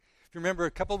If you remember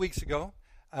a couple weeks ago,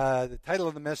 the title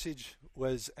of the message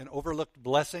was An Overlooked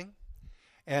Blessing.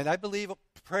 And I believe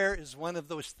prayer is one of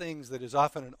those things that is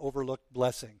often an overlooked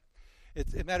blessing.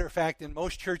 It's a matter of fact, in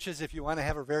most churches, if you want to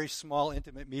have a very small,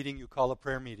 intimate meeting, you call a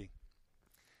prayer meeting.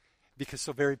 Because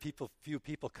so very few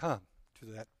people come to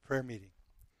that prayer meeting.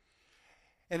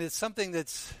 And it's something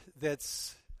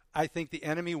that's I think the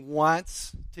enemy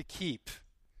wants to keep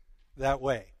that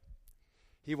way.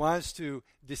 He wants to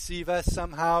deceive us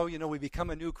somehow. You know, we become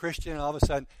a new Christian and all of a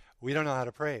sudden, we don't know how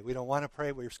to pray. We don't want to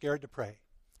pray. We're scared to pray.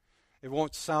 It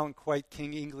won't sound quite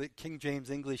King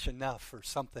James English enough or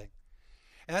something.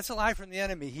 And that's a lie from the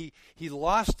enemy. He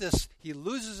lost us. He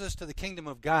loses us to the kingdom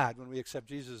of God when we accept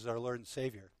Jesus as our Lord and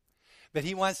Savior. But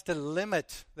he wants to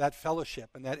limit that fellowship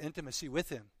and that intimacy with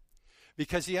him.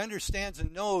 Because he understands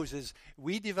and knows as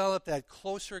we develop that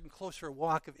closer and closer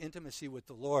walk of intimacy with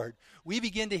the Lord, we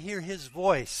begin to hear his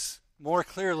voice more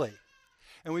clearly.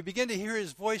 And we begin to hear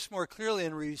his voice more clearly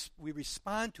and we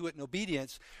respond to it in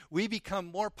obedience. We become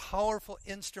more powerful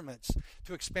instruments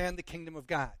to expand the kingdom of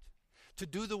God, to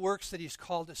do the works that he's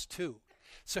called us to.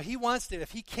 So he wants to,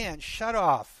 if he can, shut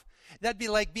off. That'd be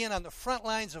like being on the front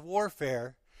lines of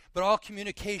warfare, but all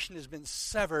communication has been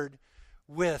severed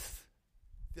with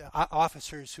the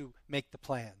officers who make the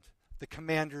plans, the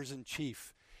commanders in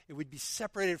chief. It would be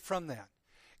separated from that.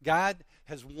 God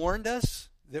has warned us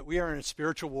that we are in a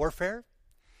spiritual warfare.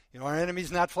 You know, our enemy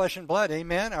is not flesh and blood.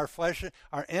 Amen.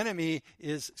 Our enemy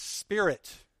is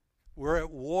spirit. We're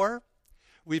at war.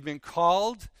 We've been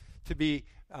called to be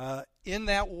in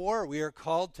that war. We are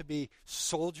called to be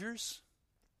soldiers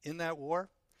in that war.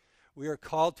 We are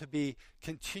called to be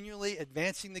continually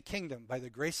advancing the kingdom by the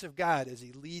grace of God as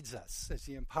he leads us, as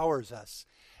he empowers us.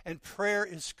 And prayer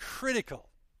is critical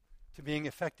to being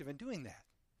effective in doing that.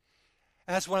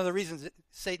 And that's one of the reasons that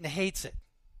Satan hates it.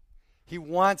 He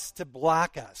wants to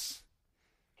block us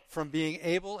from being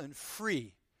able and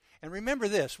free. And remember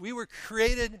this, we were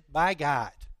created by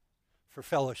God for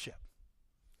fellowship.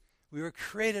 We were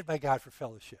created by God for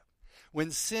fellowship.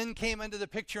 When sin came into the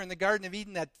picture in the Garden of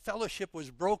Eden, that fellowship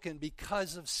was broken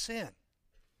because of sin.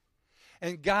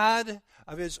 And God,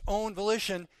 of his own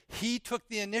volition, he took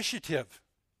the initiative.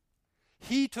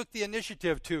 He took the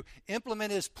initiative to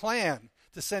implement his plan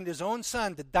to send his own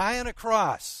son to die on a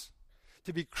cross,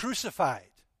 to be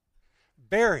crucified,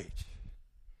 buried,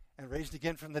 and raised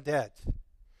again from the dead,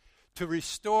 to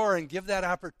restore and give that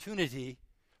opportunity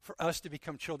for us to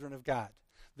become children of God.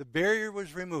 The barrier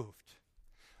was removed.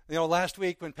 You know, last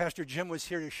week when Pastor Jim was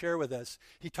here to share with us,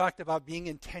 he talked about being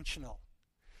intentional.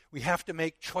 We have to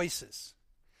make choices.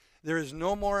 There is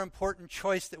no more important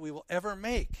choice that we will ever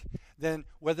make than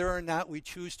whether or not we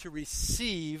choose to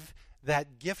receive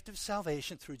that gift of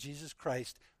salvation through Jesus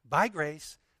Christ by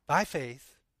grace, by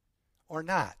faith, or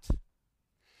not.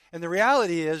 And the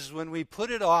reality is when we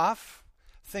put it off,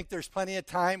 think there's plenty of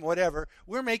time, whatever,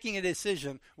 we're making a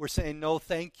decision. We're saying, no,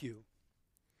 thank you.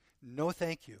 No,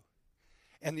 thank you.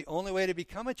 And the only way to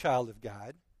become a child of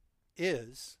God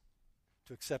is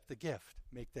to accept the gift,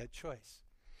 make that choice.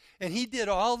 And he did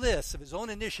all this of his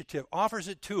own initiative, offers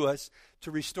it to us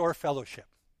to restore fellowship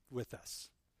with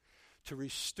us, to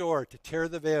restore, to tear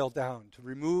the veil down, to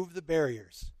remove the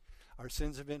barriers. Our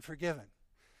sins have been forgiven.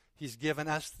 He's given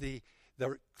us the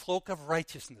cloak of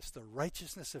righteousness, the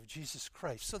righteousness of Jesus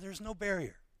Christ. So there's no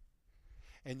barrier.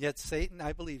 And yet Satan,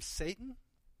 I believe Satan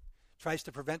tries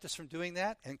to prevent us from doing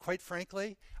that, and quite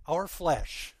frankly, our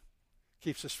flesh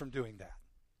keeps us from doing that.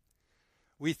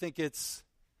 We think it's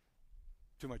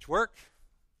too much work,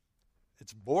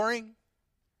 it's boring,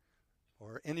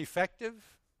 or ineffective.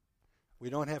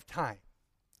 We don't have time.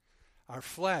 Our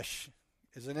flesh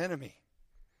is an enemy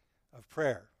of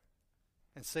prayer,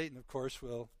 and Satan, of course,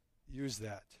 will use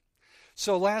that.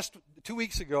 So 2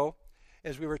 weeks ago,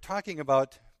 as we were talking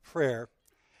about prayer,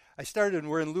 I started, and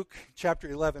we're in Luke chapter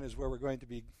 11 is where we're going to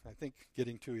be, I think,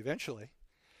 getting to eventually.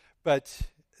 But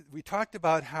we talked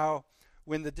about how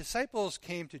when the disciples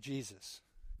came to Jesus,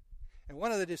 and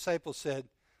one of the disciples said,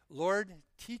 Lord,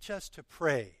 teach us to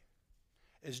pray,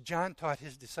 as John taught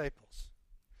his disciples.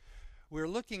 We were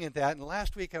looking at that, and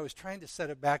last week I was trying to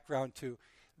set a background to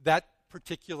that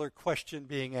particular question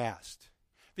being asked.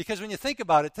 Because when you think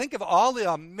about it, think of all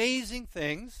the amazing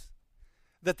things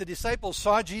that the disciples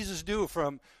saw Jesus do,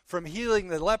 from healing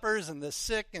the lepers and the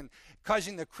sick and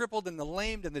causing the crippled and the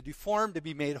lamed and the deformed to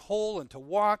be made whole and to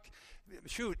walk,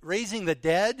 raising the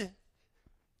dead.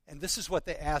 And this is what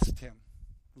they asked him.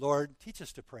 Lord, teach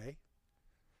us to pray.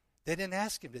 They didn't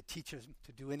ask him to teach us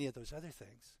to do any of those other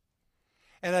things.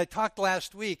 And I talked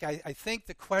last week, I think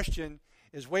the question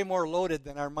is way more loaded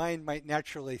than our mind might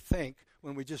naturally think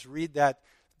when we just read that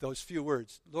those few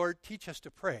words, Lord, teach us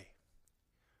to pray.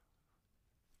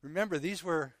 Remember, these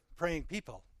were praying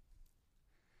people.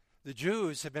 The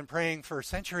Jews have been praying for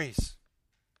centuries.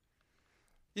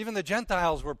 Even the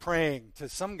Gentiles were praying to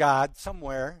some God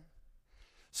somewhere.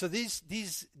 So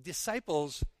these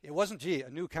disciples, it wasn't, a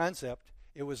new concept.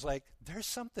 It was like, there's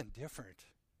something different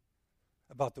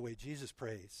about the way Jesus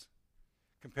prays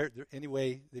compared to any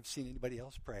way they've seen anybody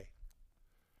else pray.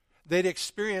 They'd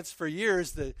experienced for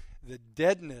years the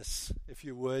deadness, if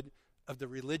you would, of the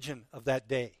religion of that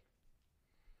day.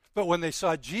 But when they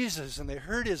saw Jesus and they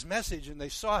heard his message and they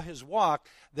saw his walk,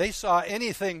 they saw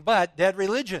anything but dead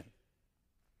religion.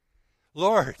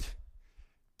 Lord,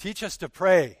 teach us to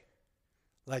pray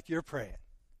like you're praying.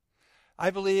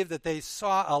 I believe that they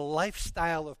saw a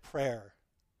lifestyle of prayer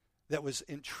that was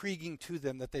intriguing to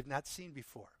them that they've not seen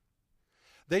before.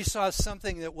 They saw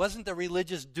something that wasn't a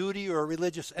religious duty or a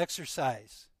religious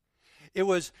exercise. It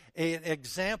was an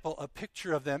example, a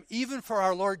picture of them, even for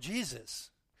our Lord Jesus,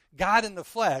 God in the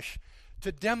flesh,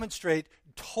 to demonstrate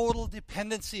total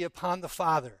dependency upon the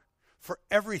Father for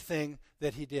everything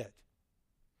that he did.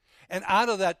 And out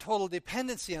of that total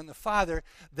dependency on the Father,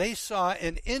 they saw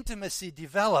an intimacy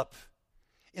develop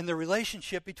in the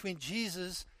relationship between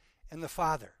Jesus and the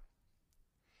Father.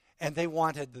 And they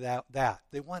wanted that.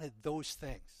 They wanted those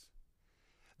things.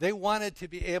 They wanted to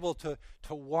be able to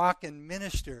walk and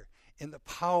minister in the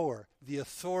power, the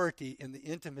authority, and the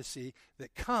intimacy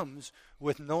that comes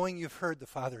with knowing you've heard the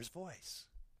Father's voice.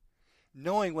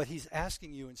 Knowing what he's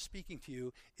asking you and speaking to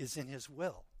you is in his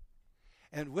will.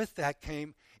 And with that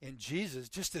came in Jesus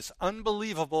just this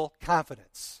unbelievable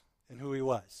confidence in who he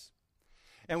was.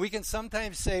 And we can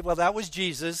sometimes say, well, that was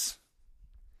Jesus.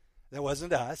 That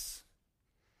wasn't us.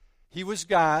 He was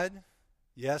God,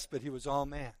 yes, but he was all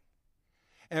man.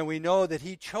 And we know that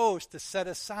he chose to set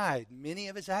aside many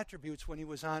of his attributes when he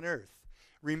was on earth,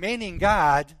 remaining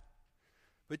God,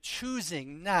 but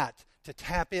choosing not to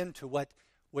tap into what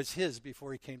was his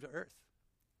before he came to earth.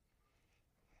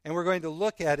 And we're going to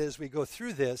look at, as we go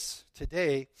through this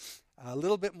today, a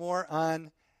little bit more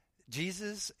on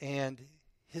Jesus and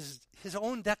his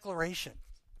own declaration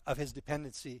of his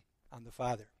dependency on the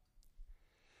Father.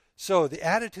 So, the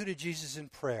attitude of Jesus in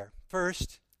prayer.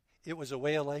 First, it was a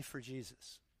way of life for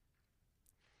Jesus.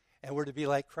 And we're to be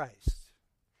like Christ.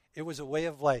 It was a way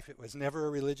of life. It was never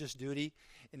a religious duty.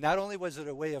 And not only was it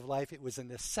a way of life, it was a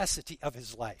necessity of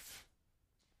his life.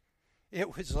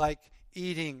 It was like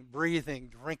eating, breathing,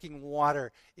 drinking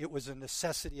water. It was a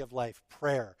necessity of life,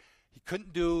 prayer. He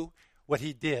couldn't do what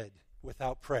he did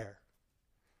without prayer.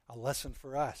 A lesson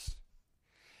for us.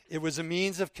 It was a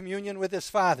means of communion with his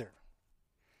Father.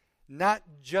 Not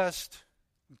just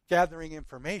gathering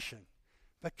information,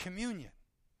 but communion.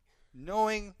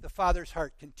 Knowing the Father's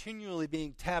heart, continually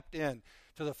being tapped in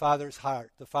to the Father's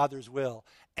heart, the Father's will,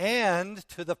 and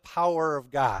to the power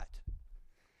of God.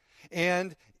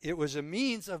 And it was a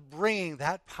means of bringing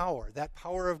that power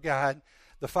of God,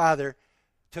 the Father,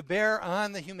 to bear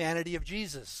on the humanity of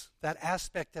Jesus, that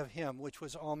aspect of him which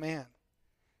was all man.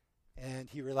 And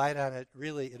he relied on it,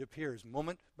 really, it appears,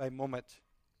 moment by moment.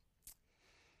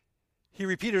 He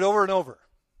repeated over and over,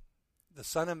 the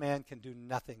Son of Man can do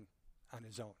nothing on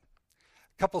his own.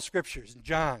 A couple scriptures in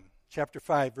John chapter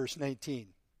 5, verse 19.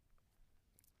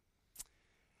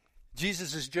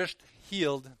 Jesus has just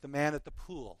healed the man at the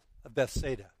pool of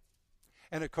Bethsaida.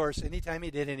 And of course, anytime he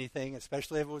did anything,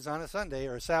 especially if it was on a Sunday,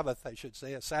 or a Sabbath, I should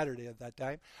say, a Saturday at that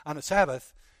time, on a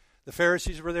Sabbath, the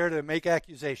Pharisees were there to make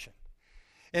accusation.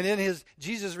 And in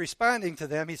Jesus responding to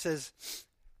them, he says,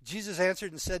 Jesus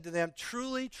answered and said to them,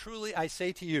 truly, truly, I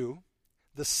say to you,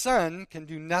 the Son can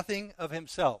do nothing of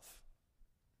himself.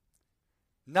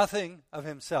 Nothing of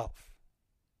himself.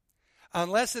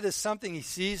 Unless it is something he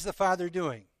sees the Father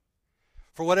doing.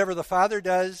 For whatever the Father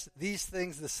does, these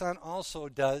things the Son also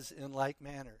does in like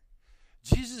manner.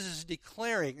 Jesus is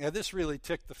declaring, now this really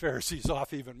ticked the Pharisees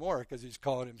off even more because he's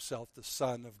calling himself the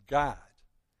Son of God.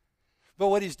 But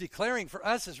what he's declaring for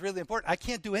us is really important. I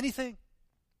can't do anything.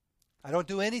 I don't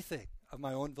do anything of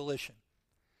my own volition.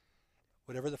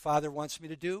 Whatever the Father wants me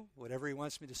to do, whatever he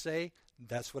wants me to say,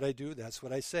 that's what I do, that's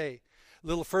what I say. A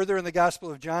little further in the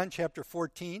Gospel of John, chapter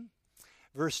 14,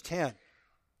 verse 10.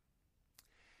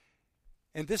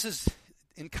 And this is,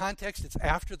 in context, it's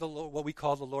after what we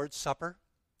call the Lord's Supper.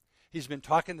 He's been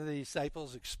talking to the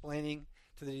disciples, explaining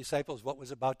to the disciples what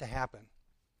was about to happen.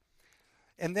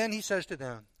 And then he says to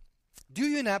them, do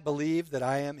you not believe that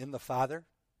I am in the Father,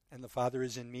 and the Father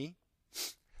is in me?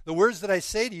 The words that I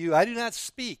say to you, I do not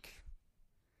speak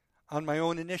on my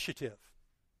own initiative.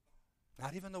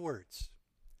 Not even the words.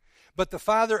 But the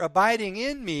Father abiding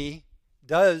in me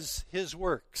does his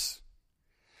works.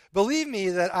 Believe me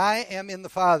that I am in the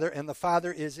Father and the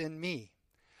Father is in me.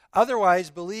 Otherwise,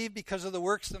 believe because of the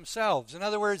works themselves. In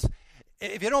other words,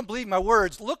 if you don't believe my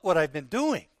words, look what I've been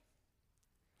doing.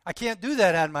 I can't do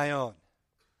that on my own.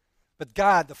 But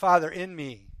God, the Father in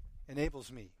me,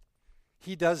 enables me.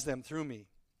 He does them through me.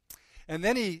 And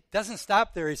then he doesn't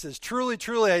stop there. He says, truly,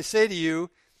 truly, I say to you,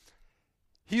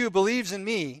 he who believes in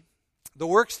me, the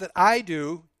works that I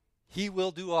do, he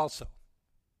will do also.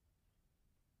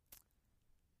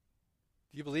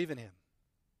 Do you believe in him?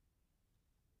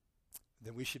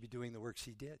 Then we should be doing the works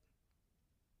he did.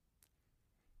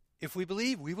 If we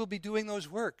believe, we will be doing those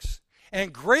works.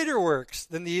 And greater works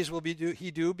than these will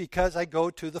he do because I go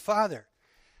to the Father.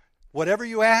 Whatever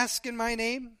you ask in my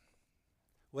name,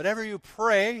 whatever you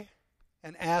pray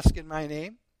and ask in my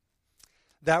name,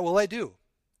 that will I do,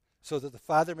 so that the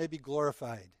Father may be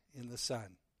glorified in the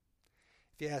Son.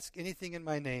 If you ask anything in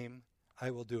my name,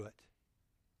 I will do it.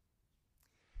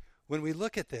 When we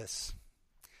look at this,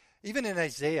 even in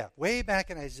Isaiah, way back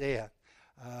in Isaiah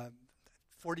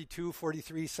 42,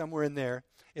 43, somewhere in there,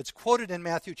 it's quoted in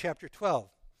Matthew chapter 12.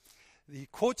 He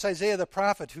quotes Isaiah the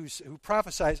prophet who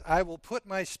prophesies, I will put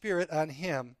my spirit on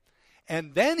him,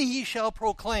 and then he shall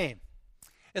proclaim.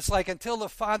 It's like until the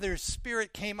Father's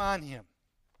Spirit came on him.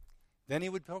 Then he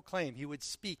would proclaim, he would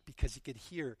speak because he could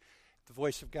hear the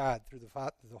voice of God through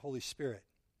the Holy Spirit.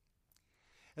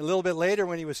 And a little bit later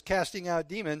when he was casting out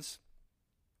demons,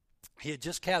 he had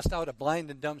just cast out a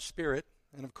blind and dumb spirit,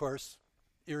 and of course,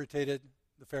 irritated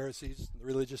the Pharisees, the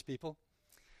religious people.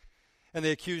 And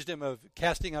they accused him of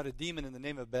casting out a demon in the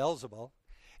name of Beelzebul.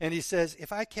 And he says,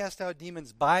 if I cast out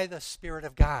demons by the Spirit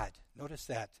of God, notice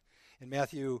that in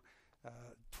Matthew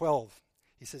 12,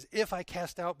 he says, if I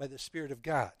cast out by the Spirit of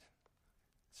God,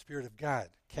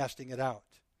 casting it out,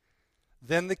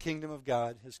 then the kingdom of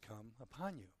God has come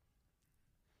upon you.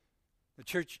 The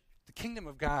church, the kingdom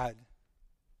of God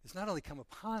has not only come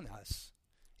upon us,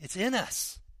 it's in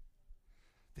us.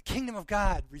 The kingdom of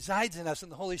God resides in us in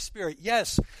the Holy Spirit.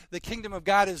 Yes, the kingdom of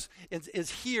God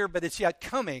is here, but it's yet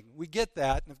coming. We get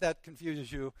that, and if that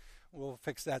confuses you, we'll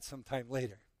fix that sometime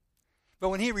later. But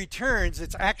when he returns,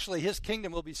 it's actually his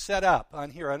kingdom will be set up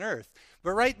here on earth.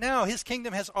 But right now, his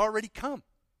kingdom has already come.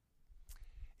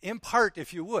 In part,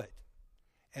 if you would.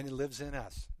 And it lives in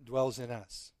us, dwells in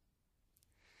us.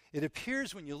 It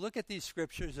appears when you look at these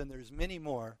scriptures, and there's many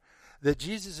more, that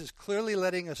Jesus is clearly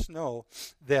letting us know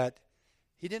that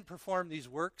he didn't perform these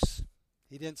works.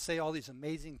 He didn't say all these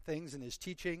amazing things in his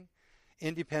teaching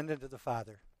independent of the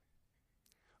Father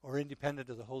or independent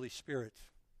of the Holy Spirit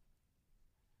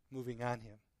moving on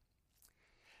him.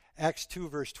 Acts 2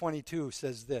 verse 22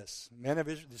 says this. Men of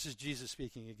Israel, this is Jesus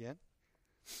speaking again.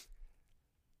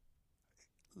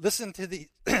 Listen to the,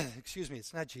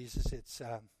 it's not Jesus, it's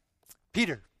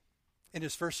Peter in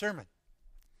his first sermon.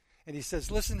 And he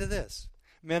says, listen to this.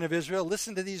 Men of Israel,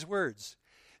 listen to these words.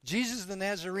 Jesus the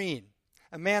Nazarene,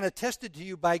 a man attested to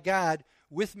you by God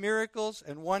with miracles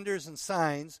and wonders and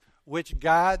signs, which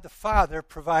God the Father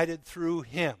provided through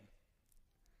him.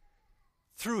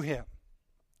 Through him.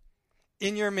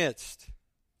 In your midst,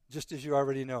 just as you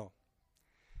already know.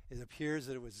 It appears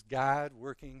that it was God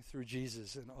working through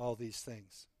Jesus in all these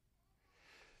things.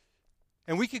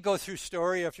 And we could go through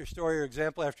story after story or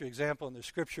example after example in the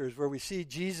scriptures where we see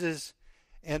Jesus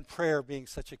and prayer being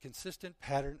such a consistent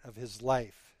pattern of his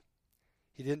life.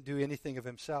 He didn't do anything of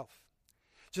himself.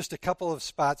 Just a couple of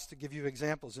spots to give you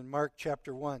examples. In Mark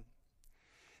chapter 1,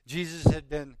 Jesus had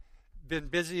been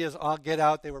busy as all get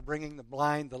out. They were bringing the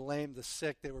blind, the lame, the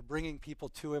sick. They were bringing people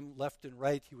to him left and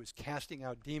right. He was casting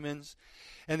out demons.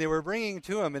 And they were bringing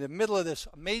to him in the middle of this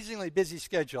amazingly busy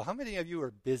schedule. How many of you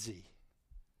are busy?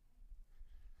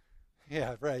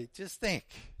 Yeah, right. Just think.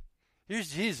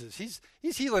 Here's Jesus.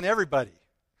 He's healing everybody.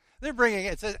 They're bringing,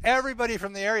 it says everybody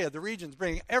from the area, the region's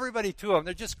bringing everybody to him.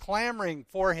 They're just clamoring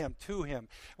for him, to him,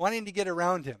 wanting to get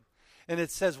around him. And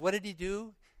it says, what did he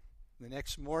do? The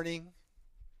next morning,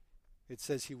 it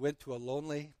says he went to a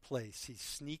lonely place. He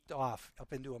sneaked off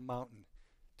up into a mountain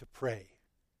to pray.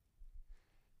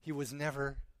 He was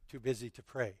never too busy to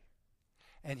pray.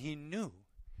 And he knew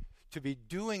to be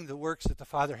doing the works that the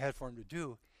Father had for him to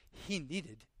do, he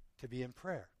needed to be in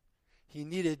prayer. He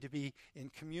needed to be in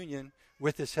communion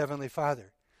with his heavenly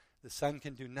Father. The Son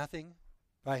can do nothing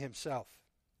by himself.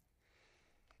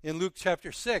 In Luke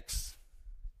chapter 6,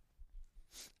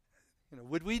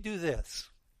 would we do this?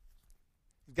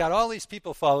 You've got all these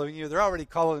people following you. They're already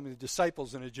calling them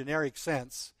disciples in a generic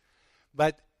sense.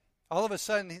 But all of a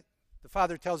sudden, the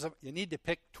Father tells them, you need to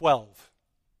pick 12.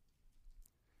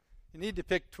 You need to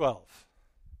pick 12.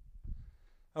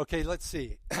 Okay, let's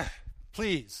see.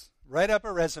 Please, write up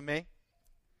a resume.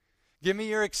 Give me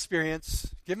your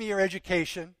experience. Give me your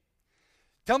education.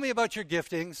 Tell me about your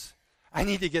giftings. I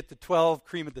need to get the 12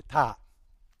 cream at the top.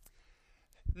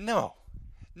 No,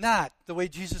 not the way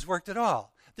Jesus worked at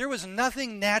all. There was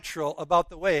nothing natural about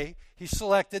the way he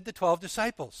selected the 12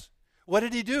 disciples. What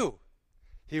did he do?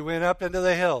 He went up into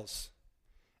the hills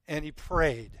and he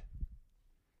prayed.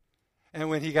 And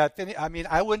when he got finished,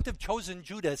 I wouldn't have chosen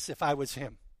Judas if I was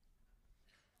him.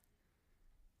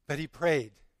 But he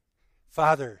prayed,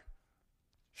 Father,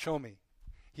 show me.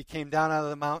 He came down out of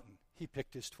the mountain. He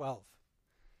picked his 12.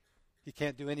 He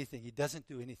can't do anything. He doesn't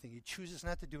do anything. He chooses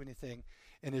not to do anything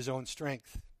in his own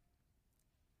strength.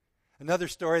 Another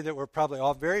story that we're probably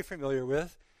all very familiar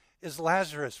with is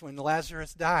Lazarus, when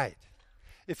Lazarus died.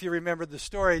 If you remember the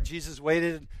story, Jesus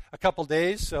waited a couple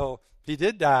days, so he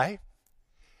did die.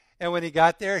 And when he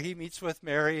got there, he meets with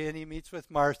Mary and he meets with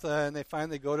Martha, and they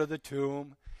finally go to the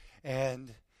tomb.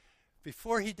 And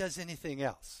before he does anything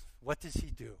else, what does he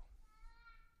do?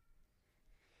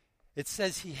 It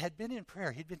says he had been in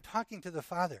prayer. He'd been talking to the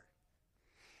Father.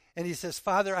 And he says,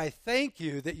 Father, I thank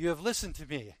you that you have listened to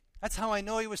me. That's how I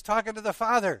know he was talking to the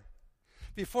Father.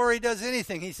 Before he does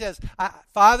anything, he says,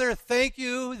 Father, thank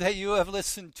you that you have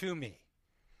listened to me.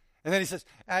 And then he says,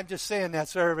 I'm just saying that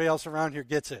so everybody else around here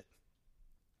gets it.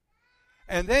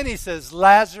 And then he says,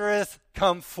 Lazarus,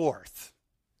 come forth.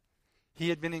 He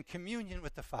had been in communion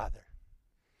with the Father.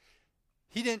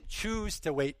 He didn't choose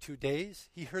to wait 2 days.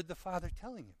 He heard the Father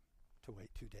telling him to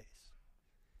wait 2 days.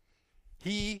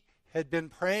 He had been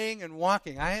praying and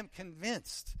walking. I am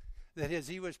convinced that as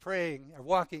he was praying or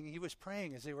walking, he was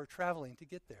praying as they were traveling to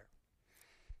get there.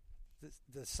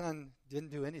 The Son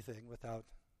didn't do anything without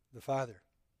the Father.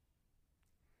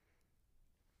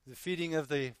 The feeding of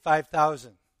the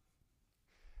 5,000.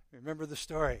 Remember the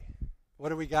story. What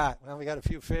do we got? Well, we got a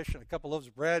few fish and a couple loaves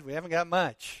of bread. We haven't got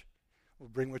much. Well,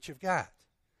 bring what you've got.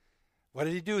 What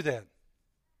did he do then?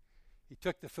 He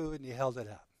took the food and he held it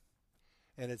up.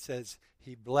 And it says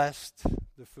he blessed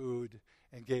the food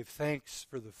and gave thanks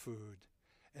for the food.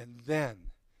 And then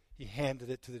he handed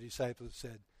it to the disciples and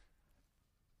said,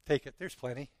 take it. There's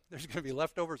plenty. There's going to be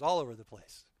leftovers all over the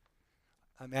place.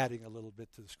 I'm adding a little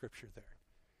bit to the scripture there.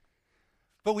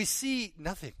 But we see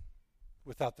nothing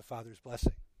without the Father's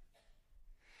blessing.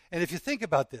 And if you think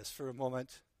about this for a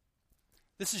moment,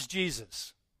 this is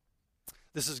Jesus.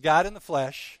 This is God in the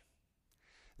flesh,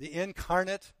 the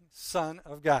incarnate Son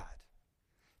of God.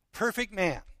 Perfect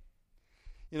man.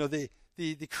 You know, the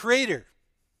creator.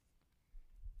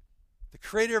 The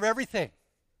creator of everything.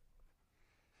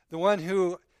 The one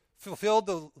who fulfilled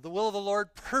the will of the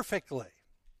Lord perfectly.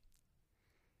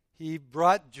 He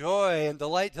brought joy and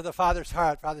delight to the Father's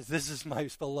heart. Father, this is my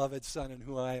beloved Son in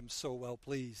whom I am so well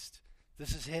pleased.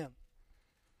 This is him.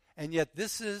 And yet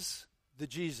this is the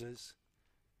Jesus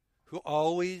who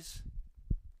always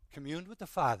communed with the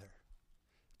Father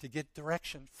to get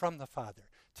direction from the Father,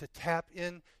 to tap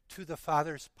into the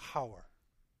Father's power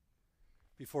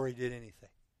before he did anything.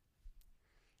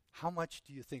 How much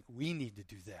do you think we need to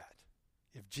do that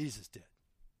if Jesus did?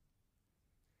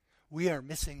 We are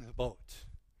missing the boat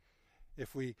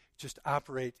if we just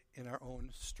operate in our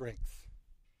own strength.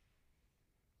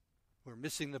 We're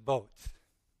missing the boat.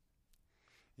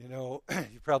 You know,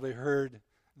 you probably heard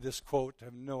this quote. I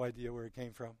have no idea where it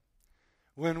came from.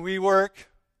 When we work,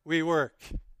 we work.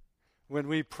 When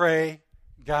we pray,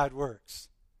 God works.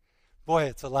 Boy,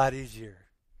 it's a lot easier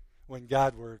when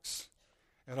God works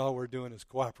and all we're doing is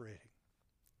cooperating.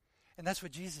 And that's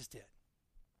what Jesus did.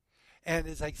 And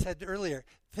as I said earlier,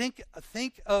 think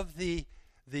of the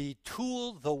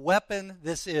tool, the weapon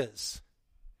this is.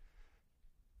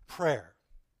 Prayer.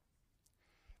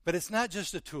 But it's not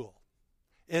just a tool.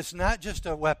 It's not just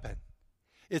a weapon.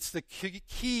 It's the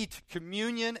key to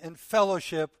communion and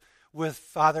fellowship with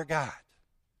Father God.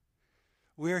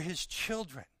 We're his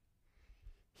children.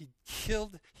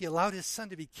 He allowed his Son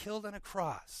to be killed on a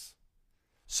cross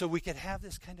so we could have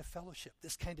this kind of fellowship,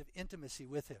 this kind of intimacy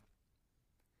with him.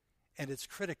 And it's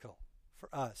critical for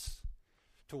us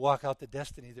to walk out the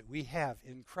destiny that we have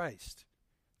in Christ,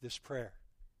 this prayer.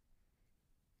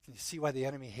 Can you see why the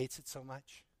enemy hates it so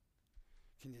much?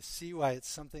 Can you see why it's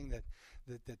something that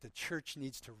the church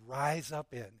needs to rise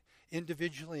up in,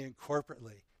 individually and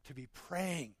corporately, to be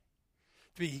praying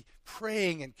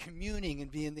and communing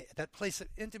and be in that place of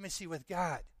intimacy with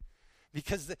God?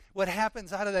 Because what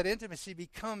happens out of that intimacy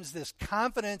becomes this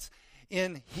confidence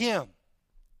in him.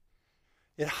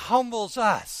 It humbles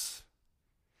us.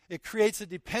 It creates a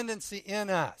dependency in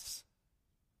us.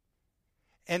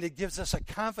 And it gives us a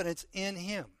confidence in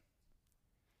him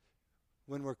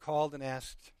when we're called and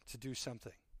asked to do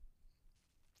something.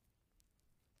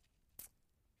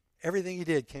 Everything he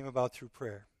did came about through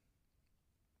prayer.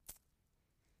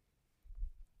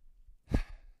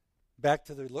 Back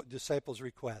to the disciples'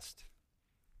 request.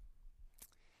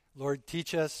 Lord,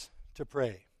 teach us to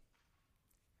pray.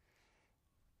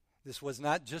 This was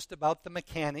not just about the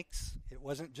mechanics. It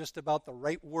wasn't just about the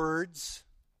right words.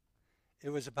 It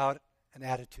was about an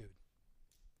attitude.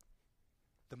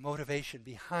 The motivation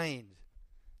behind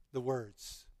the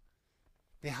words,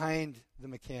 behind the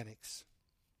mechanics.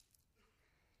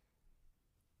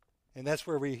 And that's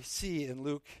where we see in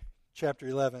Luke chapter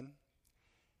 11,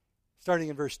 starting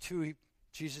in verse 2,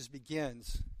 Jesus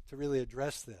begins to really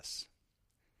address this.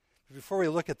 Before we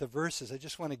look at the verses, I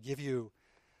just want to give you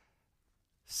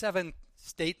 7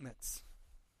 statements.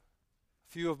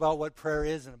 A few about what prayer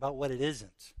is and about what it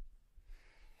isn't.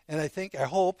 And I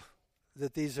hope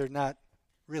that these are not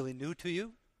really new to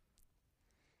you.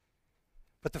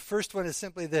 But the first one is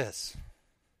simply this.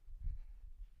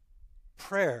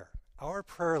 Prayer, our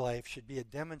prayer life should be a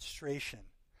demonstration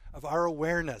of our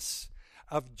awareness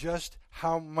of just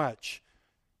how much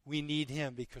we need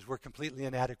Him, because we're completely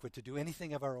inadequate to do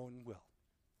anything of our own will.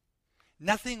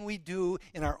 Nothing we do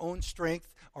in our own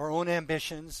strength, our own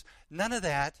ambitions, none of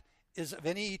that is of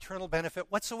any eternal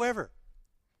benefit whatsoever,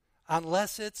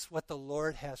 unless it's what the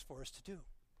Lord has for us to do.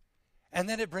 And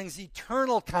then it brings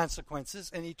eternal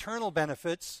consequences and eternal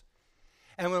benefits.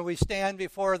 And when we stand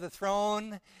before the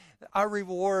throne, our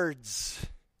rewards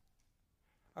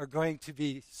are going to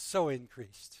be so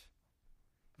increased.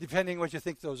 Depending what you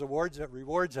think those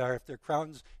rewards are, if they're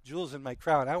crowns, jewels in my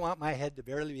crown, I want my head to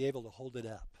barely be able to hold it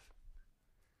up.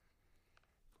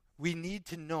 We need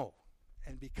to know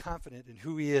and be confident in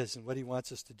who He is and what He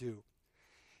wants us to do.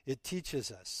 It teaches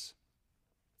us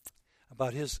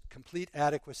about His complete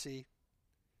adequacy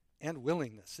and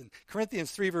willingness. In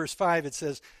Corinthians 3 verse 5 it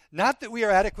says, "Not that we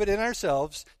are adequate in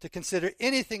ourselves to consider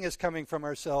anything as coming from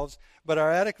ourselves, but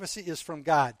our adequacy is from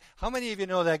God." How many of you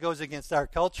know that goes against our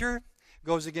culture,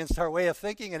 goes against our way of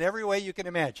thinking in every way you can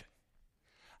imagine?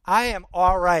 I am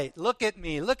all right. Look at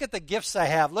me. Look at the gifts I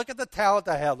have. Look at the talent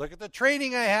I have. Look at the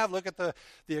training I have. Look at the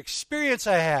experience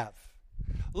I have.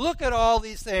 Look at all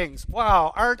these things.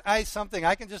 Wow, aren't I something?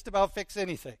 I can just about fix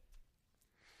anything.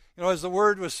 You know, as the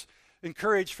word was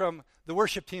encouraged from the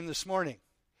worship team this morning,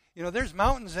 you know, there's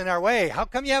mountains in our way. How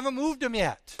come you haven't moved them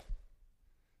yet?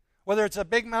 Whether it's a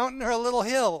big mountain or a little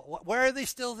hill, where are they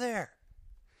still there?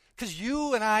 Because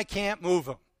you and I can't move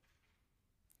them.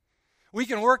 We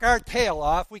can work our tail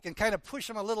off. We can kind of push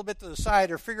them a little bit to the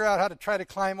side or figure out how to try to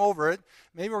climb over it.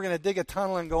 Maybe we're going to dig a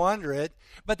tunnel and go under it.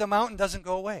 But the mountain doesn't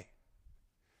go away.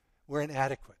 We're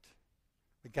inadequate.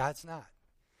 But God's not.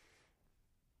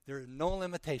 There are no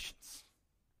limitations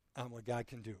on what God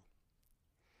can do.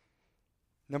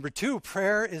 Number 2,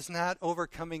 prayer is not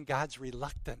overcoming God's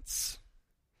reluctance.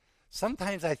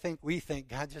 Sometimes we think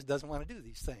God just doesn't want to do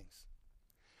these things.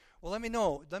 Well, let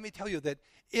me tell you that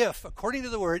if, according to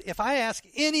the Word, if I ask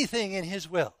anything in His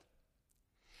will,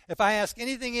 if I ask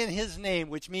anything in His name,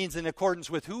 which means in accordance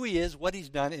with who He is, what He's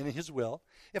done in His will,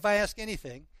 if I ask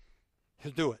anything,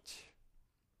 He'll do it.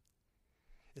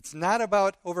 It's not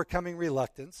about overcoming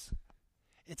reluctance.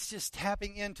 It's just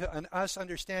tapping into us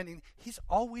understanding He's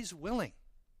always willing.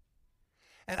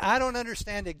 And I don't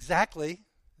understand exactly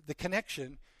the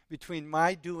connection between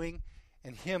my doing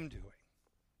and Him doing,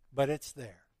 but it's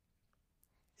there.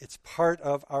 It's part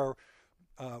of our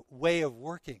way of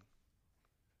working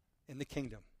in the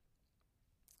kingdom.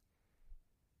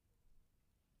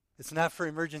 It's not for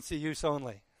emergency use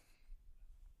only.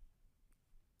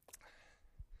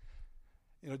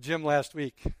 You know, Jim last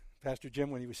week, Pastor Jim,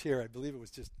 when he was here,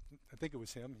 I think it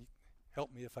was him. He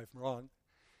helped me if I'm wrong.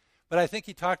 But I think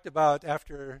he talked about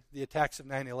after the attacks of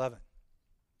 9/11.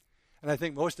 And I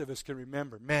think most of us can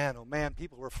remember, man, oh man,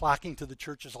 people were flocking to the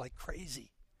churches like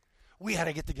crazy. We had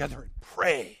to get together and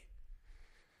pray.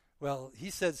 Well, he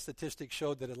said statistics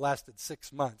showed that it lasted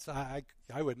 6 months. I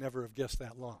would never have guessed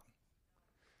that long,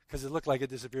 because it looked like it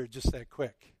disappeared just that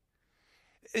quick.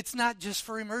 It's not just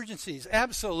for emergencies.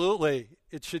 Absolutely,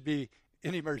 it should be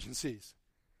in emergencies.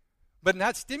 But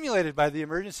not stimulated by the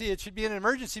emergency. It should be an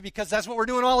emergency because that's what we're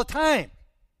doing all the time.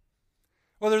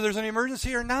 Whether there's an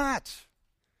emergency or not,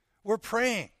 we're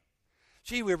praying.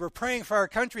 Gee, we were praying for our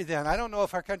country then. I don't know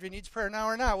if our country needs prayer now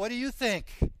or not. What do you think?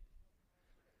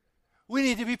 We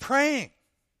need to be praying.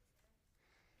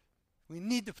 We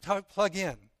need to plug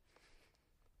in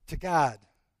to God.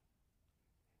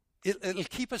 It'll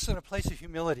keep us in a place of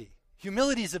humility.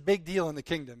 Humility is a big deal in the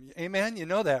kingdom. Amen? You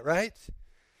know that, right?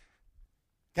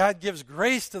 God gives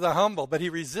grace to the humble, but He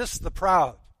resists the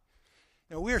proud.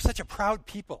 You know, we are such a proud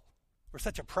people. We're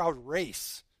such a proud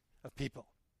race of people.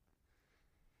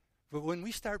 But when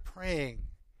we start praying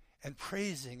and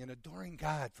praising and adoring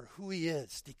God for who he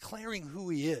is, declaring who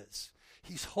he is,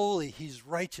 he's holy, he's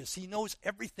righteous, he knows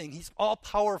everything, he's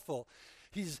all-powerful,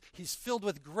 he's filled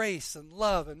with grace and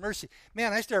love and mercy.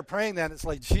 Man, I start praying that, and it's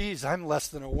like, geez, I'm less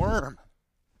than a worm.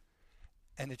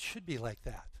 And it should be like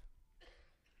that.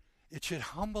 It should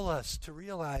humble us to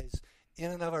realize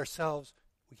in and of ourselves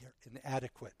we are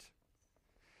inadequate.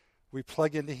 We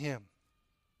plug into him.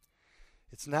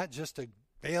 It's not just to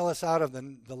bail us out of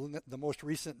the most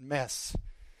recent mess.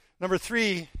 Number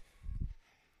 3,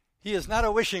 he is not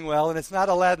a wishing well, and it's not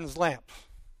Aladdin's lamp.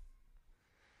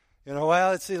 You know,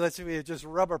 well, let's see, we just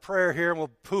rub a prayer here and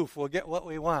we'll get what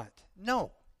we want.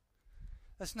 No,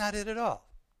 that's not it at all.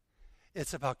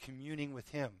 It's about communing with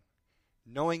him,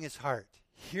 knowing his heart,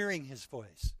 hearing his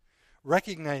voice,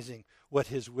 recognizing what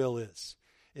his will is.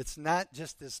 It's not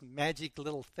just this magic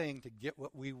little thing to get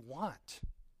what we want.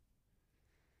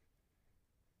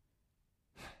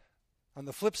 On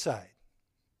the flip side,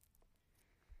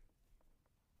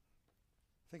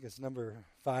 I think it's number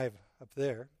 5 up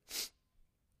there,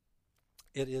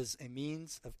 it is a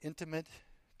means of intimate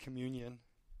communion,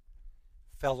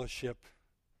 fellowship,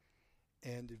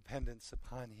 and dependence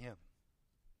upon him.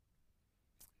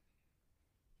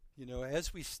 You know,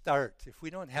 as we start, if we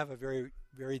don't have a very,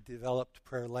 very developed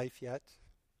prayer life yet,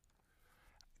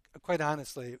 quite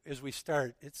honestly, as we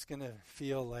start, it's going to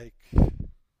feel like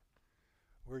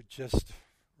we're just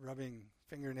rubbing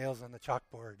fingernails on the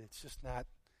chalkboard. It's just not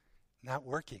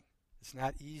working. It's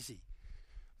not easy.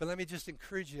 But let me just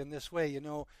encourage you in this way. You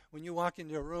know, when you walk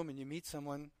into a room and you meet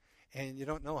someone and you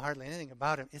don't know hardly anything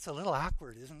about him, it's a little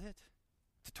awkward, isn't it?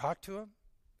 To talk to him,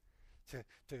 to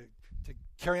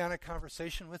carry on a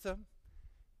conversation with him.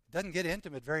 It doesn't get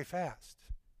intimate very fast.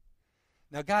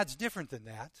 Now, God's different than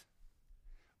that.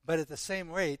 But at the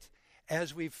same rate,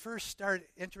 as we first start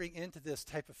entering into this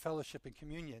type of fellowship and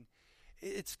communion,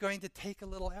 it's going to take a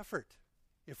little effort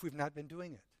if we've not been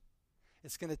doing it.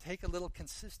 It's going to take a little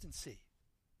consistency.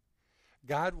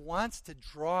 God wants to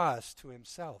draw us to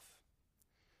himself,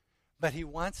 but he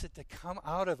wants it to come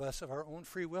out of us of our own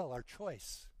free will, our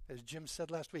choice. As Jim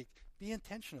said last week, be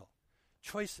intentional.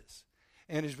 Choices.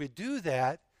 And as we do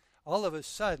that, all of a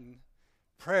sudden,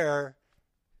 prayer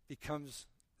becomes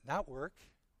not work,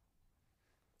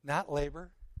 not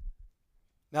labor,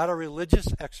 not a religious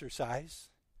exercise.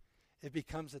 It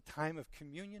becomes a time of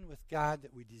communion with God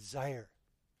that we desire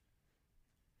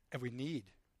and we need.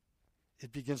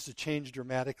 It begins to change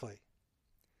dramatically.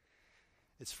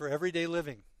 It's for everyday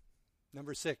living.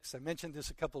 Number 6, I mentioned this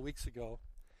a couple weeks ago.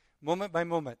 Moment by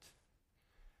moment.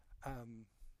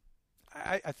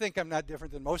 I think I'm not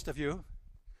different than most of you.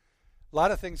 A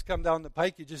lot of things come down the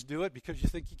pike, you just do it because you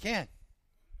think you can.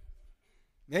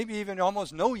 Maybe even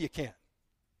almost know you can.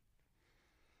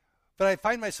 But I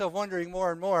find myself wondering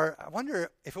more and more, I wonder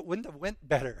if it wouldn't have went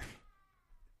better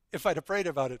if I'd have prayed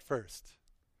about it first.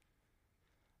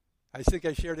 I think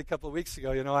I shared a couple of weeks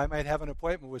ago, I might have an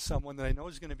appointment with someone that I know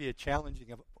is going to be a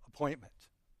challenging appointment.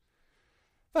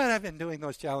 But I've been doing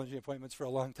those challenging appointments for a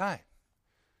long time.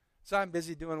 So I'm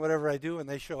busy doing whatever I do, and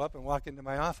they show up and walk into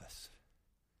my office.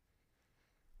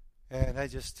 And I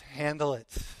just handle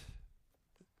it.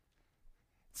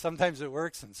 Sometimes it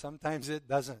works, and sometimes it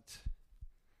doesn't.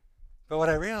 But what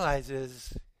I realize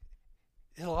is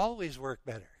it'll always work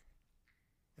better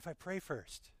if I pray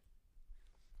first.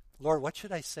 Lord, what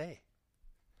should I say?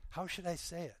 How should I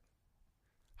say it?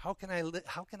 How can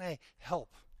I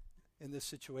help in this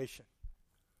situation?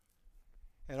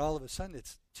 And all of a sudden,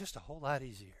 it's just a whole lot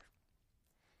easier.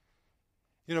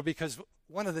 Because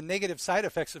one of the negative side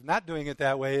effects of not doing it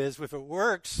that way is if it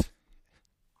works,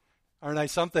 aren't I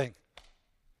something?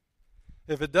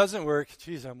 If it doesn't work,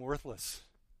 geez, I'm worthless.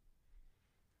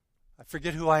 I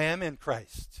forget who I am in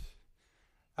Christ.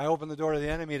 I open the door to the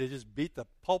enemy to just beat the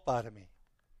pulp out of me.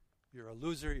 You're a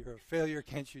loser, you're a failure,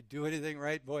 can't you do anything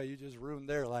right? Boy, you just ruined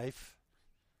their life.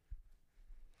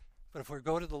 But if we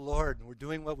go to the Lord and we're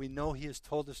doing what we know he has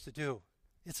told us to do,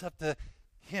 it's up to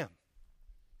him.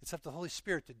 It's up to the Holy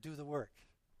Spirit to do the work.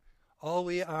 All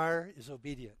we are is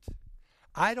obedient.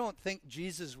 I don't think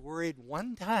Jesus worried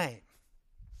one time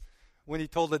when he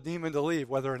told the demon to leave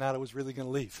whether or not it was really going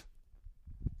to leave.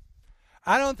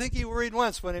 I don't think he worried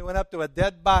once when he went up to a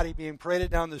dead body being paraded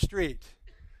down the street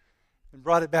and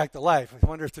brought it back to life. I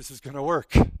wonder if this is going to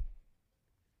work. He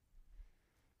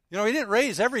didn't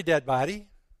raise every dead body.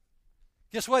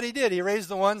 Guess what he did? He raised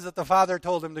the ones that the Father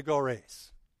told him to go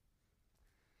raise.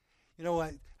 You know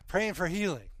what? Praying for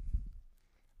healing.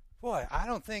 Boy, I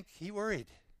don't think he worried.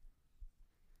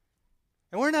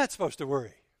 And we're not supposed to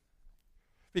worry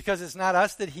because it's not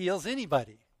us that heals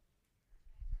anybody.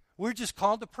 We're just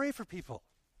called to pray for people.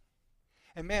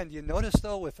 And man, do you notice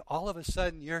though, if all of a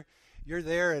sudden you're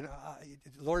there and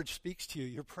the Lord speaks to you,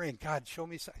 you're praying, God,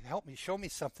 help me, show me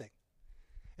something.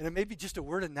 And it may be just a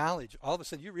word of knowledge. All of a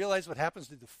sudden you realize what happens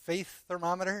to the faith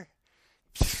thermometer.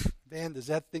 Man, does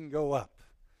that thing go up.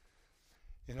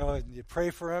 And you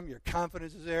pray for them, your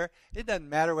confidence is there. It doesn't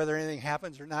matter whether anything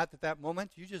happens or not at that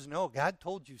moment. You just know God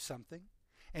told you something,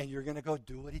 and you're going to go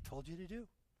do what he told you to do.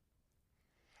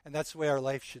 And that's the way our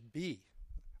life should be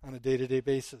on a day-to-day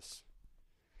basis.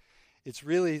 It's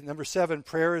really, number 7,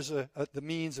 prayer is the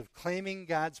means of claiming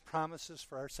God's promises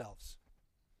for ourselves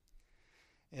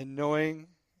and knowing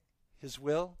his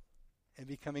will and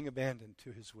becoming abandoned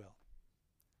to his will.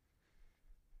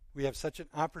 We have such an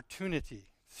opportunity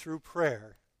through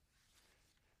prayer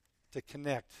to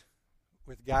connect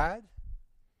with God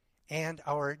and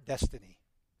our destiny.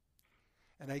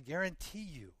 And I guarantee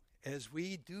you, as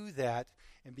we do that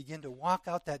and begin to walk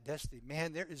out that destiny,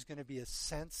 man, there is going to be a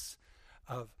sense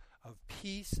of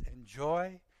peace and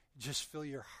joy just fill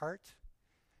your heart.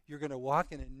 You're going to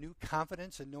walk in a new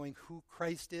confidence in knowing who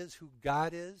Christ is, who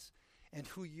God is, and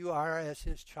who you are as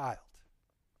his child.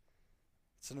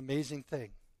 It's an amazing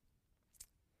thing.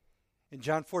 In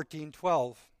John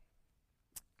 14:12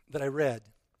 that I read,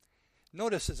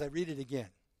 notice as I read it again,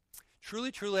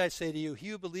 truly, truly I say to you, he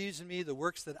who believes in me, the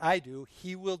works that I do,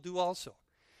 he will do also.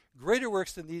 Greater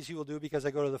works than these he will do because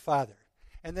I go to the Father.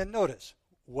 And then notice,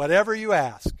 whatever you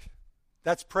ask,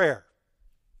 that's prayer.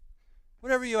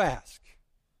 Whatever you ask,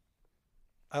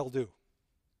 I'll do.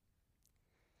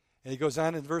 And he goes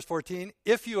on in verse 14,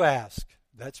 if you ask,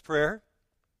 that's prayer,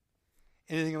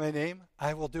 anything in my name,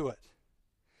 I will do it.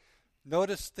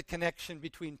 Notice the connection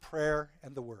between prayer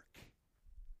and the work.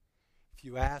 If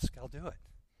you ask, I'll do it.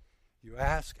 You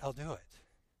ask, I'll do it.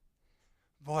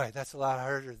 Boy, that's a lot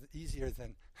harder, easier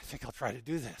than, I think I'll try to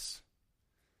do this.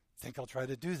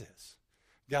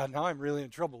 God, now I'm really in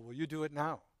trouble. Will you do it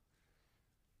now?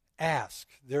 Ask.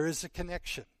 There is a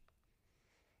connection.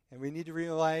 And we need to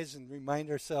realize and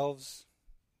remind ourselves,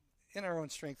 in our own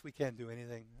strength, we can't do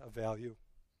anything of value.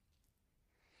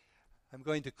 I'm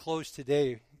going to close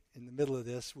today in the middle of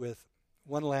this with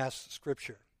one last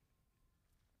scripture.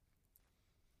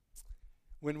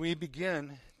 When we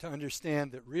begin to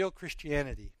understand that real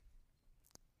Christianity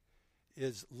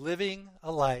is living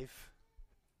our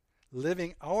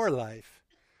life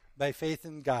by faith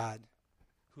in God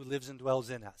who lives and dwells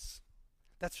in us.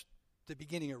 That's the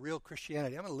beginning of real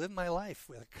Christianity. I'm going to live my life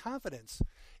with a confidence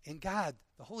in God,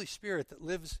 the Holy Spirit that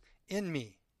lives in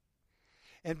me.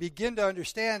 And begin to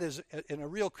understand as in a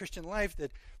real Christian life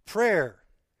that prayer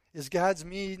is God's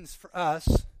means for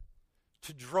us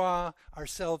to draw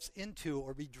ourselves into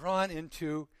or be drawn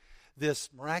into this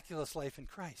miraculous life in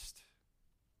Christ.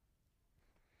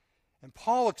 And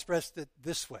Paul expressed it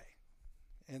this way,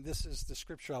 and this is the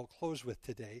scripture I'll close with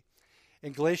today,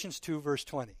 in Galatians 2, verse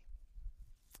 20. I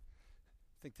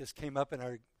think this came up in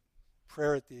our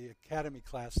prayer at the academy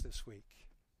class this week.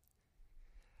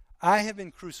 I have been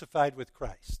crucified with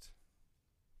Christ.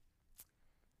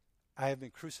 I have been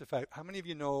crucified. How many of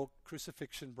you know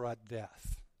crucifixion brought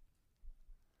death?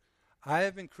 I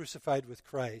have been crucified with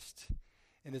Christ,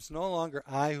 and it's no longer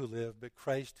I who live, but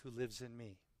Christ who lives in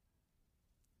me.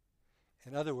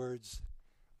 In other words,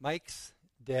 Mike's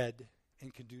dead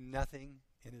and can do nothing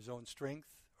in his own strength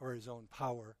or his own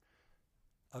power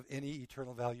of any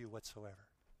eternal value whatsoever.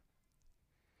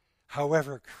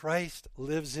 However, Christ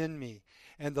lives in me,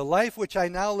 and the life which I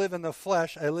now live in the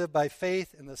flesh, I live by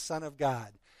faith in the Son of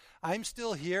God. I'm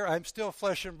still here, I'm still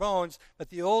flesh and bones, but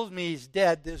the old me is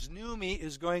dead. This new me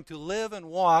is going to live and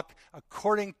walk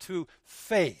according to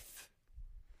faith,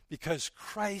 because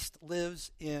Christ lives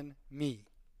in me.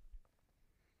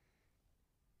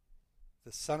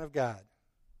 The Son of God,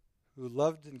 who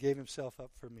loved and gave himself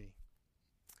up for me.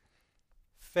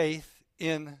 Faith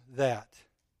in that.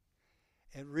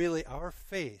 And really, our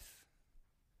faith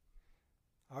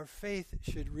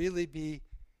should really be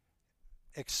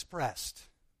expressed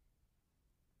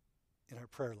in our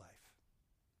prayer life.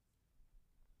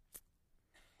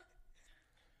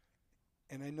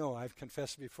 And I know I've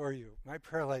confessed before you, my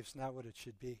prayer life's not what it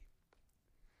should be.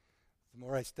 The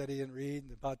more I study and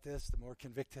read about this, the more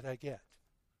convicted I get.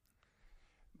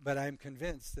 But I'm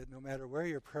convinced that no matter where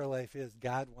your prayer life is,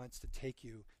 God wants to take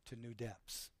you to new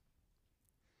depths.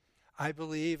 I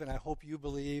believe, and I hope you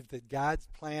believe, that God's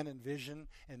plan and vision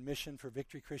and mission for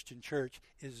Victory Christian Church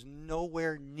is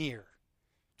nowhere near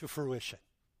to fruition.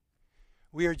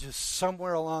 We are just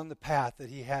somewhere along the path that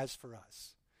he has for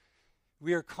us.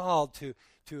 We are called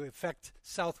to affect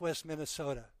Southwest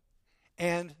Minnesota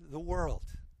and the world.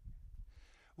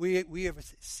 We have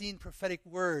seen prophetic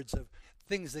words of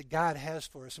things that God has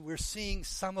for us, and we're seeing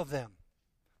some of them,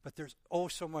 but there's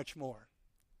so much more.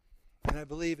 And I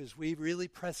believe as we really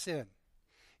press in,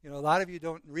 a lot of you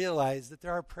don't realize that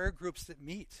there are prayer groups that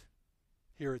meet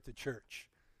here at the church.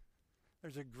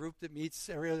 There's a group that meets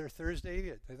every other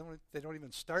Thursday. They don't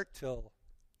even start till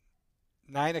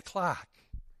 9 o'clock.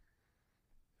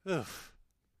 Oof.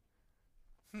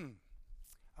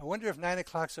 I wonder if 9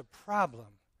 o'clock's a problem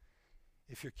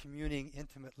if you're communing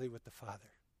intimately with the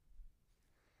Father.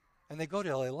 And they go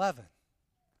till 11.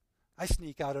 I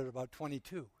sneak out at about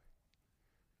 22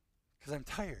 because I'm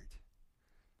tired.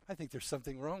 I think there's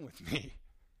something wrong with me.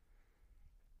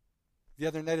 The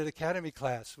other night at Academy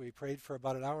class, we prayed for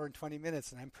about an hour and 20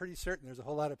 minutes, and I'm pretty certain there's a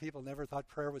whole lot of people never thought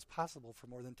prayer was possible for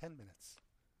more than 10 minutes.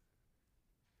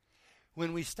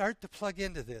 When we start to plug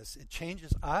into this, it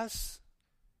changes us,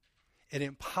 it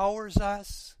empowers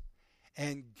us,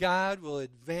 and God will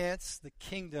advance the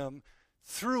kingdom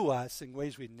through us in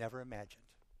ways we'd never imagined.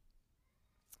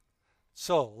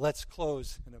 So let's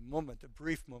close in a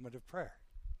brief moment of prayer.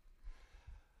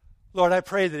 Lord, I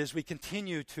pray that as we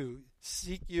continue to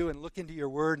seek you and look into your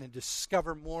word and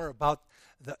discover more about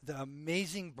the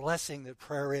amazing blessing that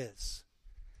prayer is,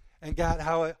 and God,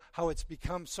 how it's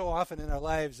become so often in our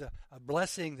lives a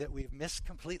blessing that we've missed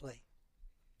completely.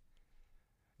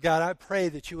 God, I pray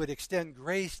that you would extend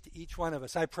grace to each one of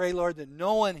us. I pray, Lord, that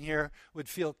no one here would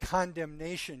feel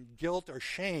condemnation, guilt, or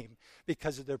shame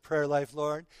because of their prayer life,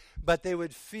 Lord, but they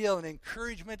would feel an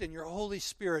encouragement in your Holy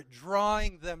Spirit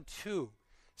drawing them to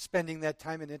spending that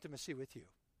time in intimacy with you.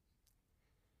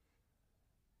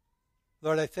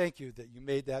 Lord, I thank you that you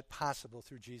made that possible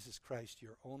through Jesus Christ,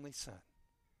 your only Son,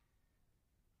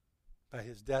 by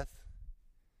his death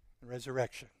and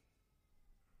resurrection,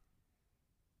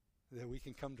 that we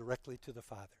can come directly to the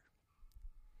Father.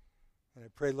 And I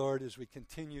pray, Lord, as we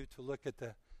continue to look at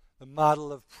the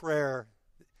model of prayer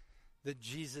that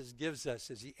Jesus gives us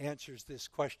as he answers this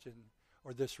question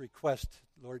or this request,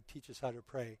 Lord, teach us how to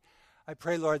pray. I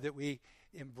pray, Lord, that we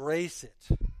embrace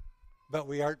it, but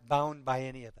we aren't bound by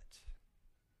any of it,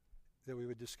 that we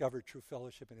would discover true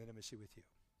fellowship and intimacy with you.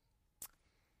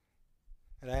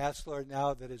 And I ask, Lord,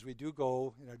 now that as we do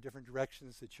go in our different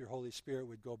directions, that your Holy Spirit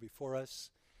would go before us,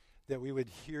 that we would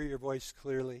hear your voice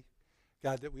clearly.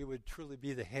 God, that we would truly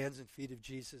be the hands and feet of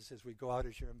Jesus as we go out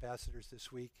as your ambassadors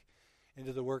this week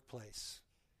into the workplace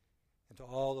and to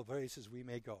all the places we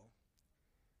may go.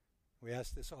 We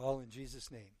ask this all in Jesus'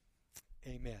 name.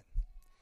 Amen.